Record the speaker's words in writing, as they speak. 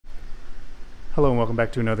Hello and welcome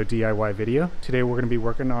back to another DIY video. Today we're going to be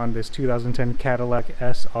working on this 2010 Cadillac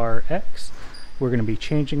SRX. We're going to be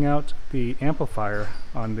changing out the amplifier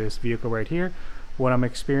on this vehicle right here. What I'm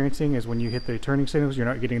experiencing is when you hit the turning signals, you're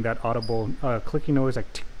not getting that audible clicking noise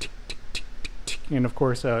like tick, tick, tick, tick, tick, tick. And of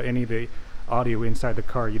course any of the audio inside the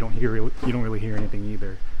car you don't really hear anything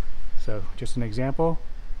either. So just an example,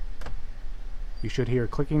 you should hear a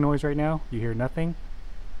clicking noise right now. You hear nothing.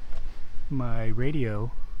 My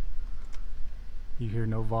radio, you hear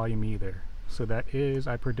no volume either. So that is,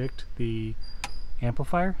 I predict, the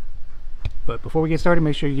amplifier. But before we get started,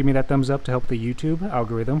 make sure you give me that thumbs up to help the YouTube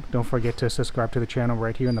algorithm. Don't forget to subscribe to the channel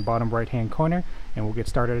right here in the bottom right hand corner, and we'll get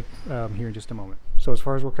started here in just a moment. So as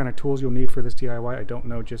far as what kind of tools you'll need for this DIY, I don't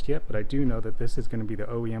know just yet, but I do know that this is going to be the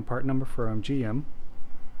OEM part number from GM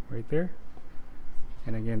right there.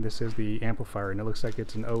 And again, this is the amplifier, and it looks like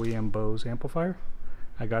it's an OEM Bose amplifier.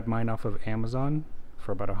 I got mine off of Amazon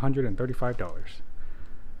for about $135.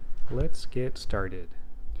 Let's get started.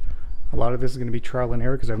 A lot of this is going to be trial and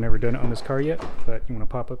error because I've never done it on this car yet, but you want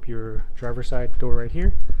to pop up your driver's side door right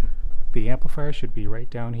here. The amplifier should be right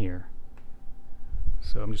down here.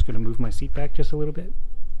 So I'm just going to move my seat back just a little bit.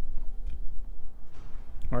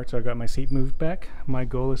 Alright, so I got my seat moved back. My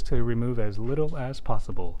goal is to remove as little as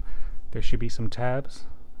possible. There should be some tabs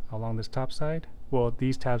along this top side. Well,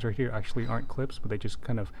 these tabs right here actually aren't clips, but they just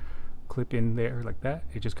kind of clip in there like that.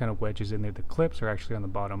 It just kind of wedges in there. The clips are actually on the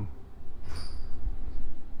bottom.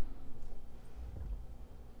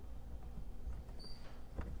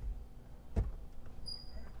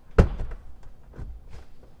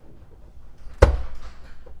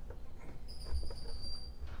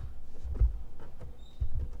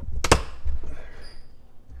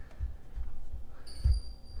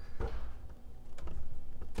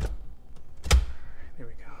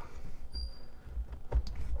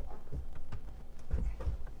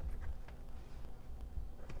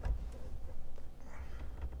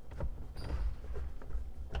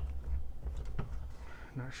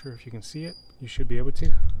 Not sure if you can see it. You should be able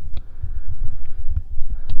to.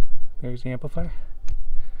 There's the amplifier.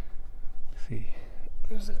 Let's see.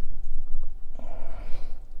 There's it. I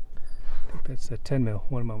think that's a 10 mil.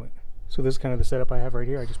 One moment. So this is kind of the setup I have right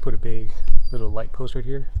here. I just put a big little light post right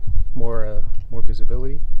here. More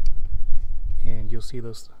visibility. And you'll see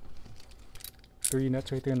those 3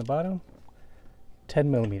 nuts right there in the bottom.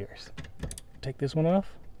 10 millimeters. Take this one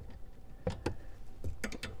off.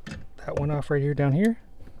 That one off right here down here.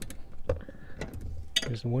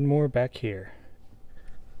 There's one more back here.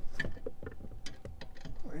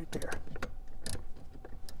 Right there.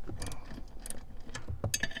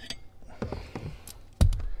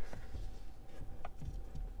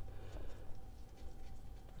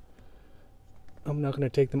 I'm not going to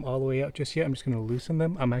take them all the way out just yet. I'm just going to loosen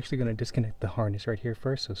them. I'm actually going to disconnect the harness right here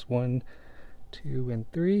first. So it's 1, 2,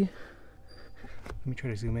 and 3. Let me try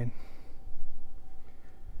to zoom in.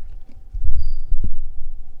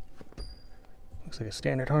 Looks like a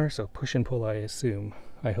standard harness, so push and pull, I assume.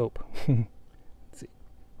 I hope. Let's see.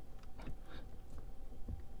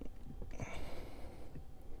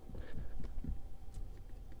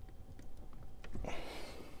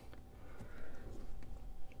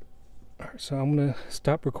 Alright, so I'm going to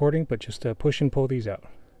stop recording, but just push and pull these out.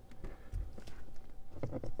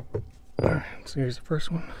 Alright, so here's the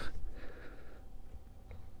first one.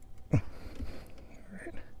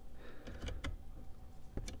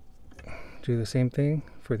 Do the same thing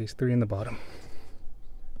for these 3 in the bottom.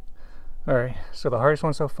 Alright, so the hardest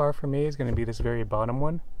one so far for me is going to be this very bottom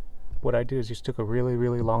one. What I did is just took a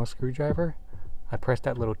really long screwdriver. I pressed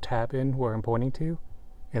that little tab in where I'm pointing to,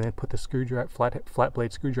 and then put the screwdriver, flat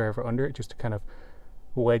blade screwdriver under it just to kind of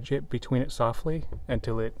wedge it between it softly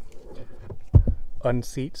until it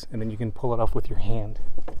unseats, and then you can pull it off with your hand.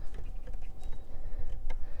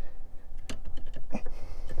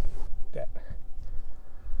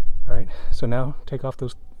 Alright, so now take off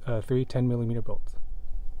those 3 10mm bolts.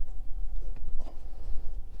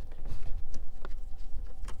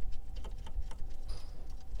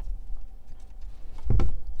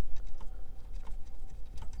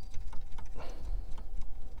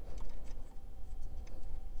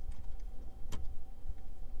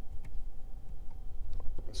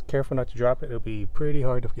 Just careful not to drop it. It'll be pretty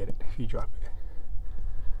hard to get it if you drop it.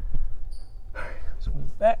 Alright, let's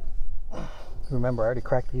move back. Remember, I already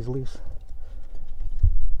cracked these loose.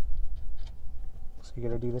 So you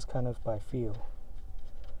gotta do this kind of by feel.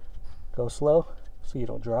 Go slow so you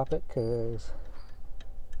don't drop it, because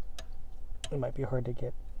it might be hard to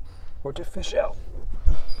get or to fish out.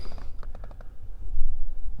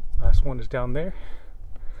 Last one is down there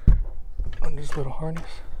on this little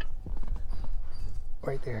harness.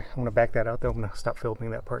 right there. I'm gonna back that out though. I'm gonna stop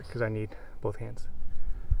filming that part because I need both hands.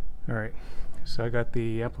 Alright, so I got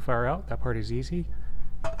the amplifier out. That part is easy.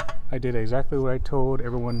 I did exactly what I told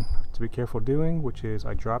everyone to be careful doing, which is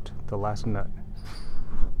I dropped the last nut.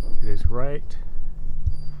 It is right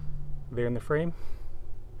there in the frame.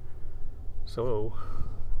 So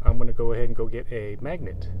I'm gonna go ahead and go get a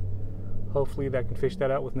magnet. Hopefully that can fish that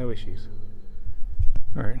out with no issues.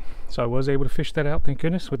 Alright, so I was able to fish that out, thank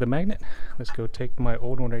goodness, with the magnet. Let's go take my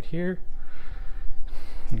old one right here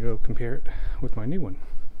and go compare it with my new one.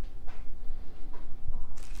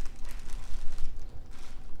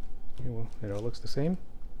 Okay, well, it all looks the same.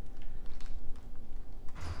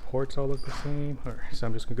 Ports all look the same. Alright, so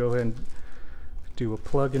I'm just going to go ahead and do a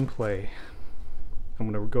plug and play.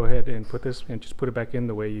 I'm going to go ahead and put this and just put it back in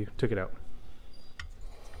the way you took it out.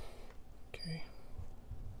 Okay.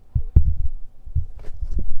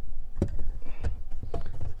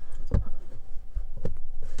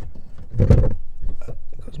 There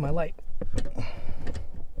goes my light.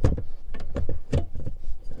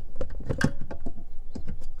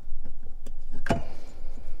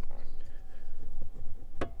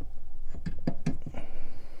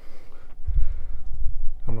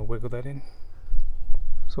 I'm going to wiggle that in.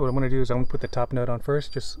 So what I'm going to do is I'm going to put the top nut on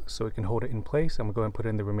first just so it can hold it in place. I'm going to go ahead and put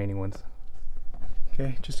in the remaining ones.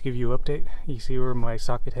 Okay, just to give you an update, you see where my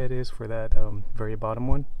socket head is for that very bottom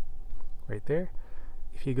one? Right there.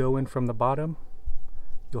 If you go in from the bottom,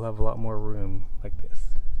 you'll have a lot more room like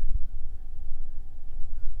this.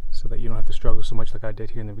 So that you don't have to struggle so much like I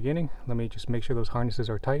did here in the beginning. Let me just make sure those harnesses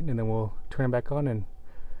are tight and then we'll turn them back on and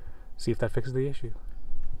see if that fixes the issue.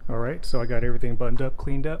 Alright, so I got everything buttoned up,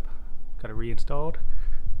 cleaned up, got it reinstalled.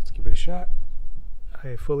 Let's give it a shot.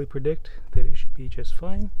 I fully predict that it should be just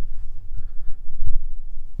fine.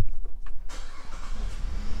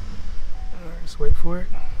 Alright, let's wait for it.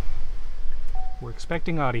 We're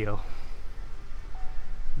expecting audio.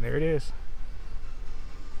 There it is.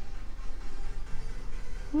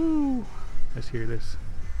 Woo! Let's hear this.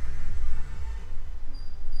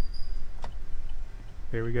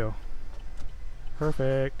 There we go.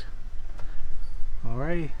 Perfect.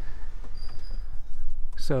 Alrighty.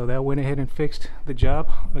 So that went ahead and fixed the job.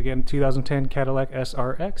 Again, 2010 Cadillac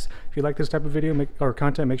SRX. If you like this type of video or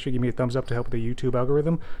content, make sure you give me a thumbs up to help with the YouTube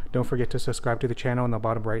algorithm. Don't forget to subscribe to the channel in the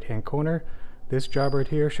bottom right hand corner. This job right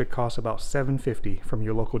here should cost about $750 from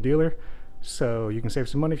your local dealer. So you can save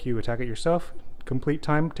some money if you attack it yourself. Complete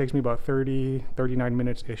time takes me about 39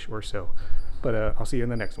 minutes-ish or so. But I'll see you in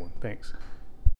the next one. Thanks.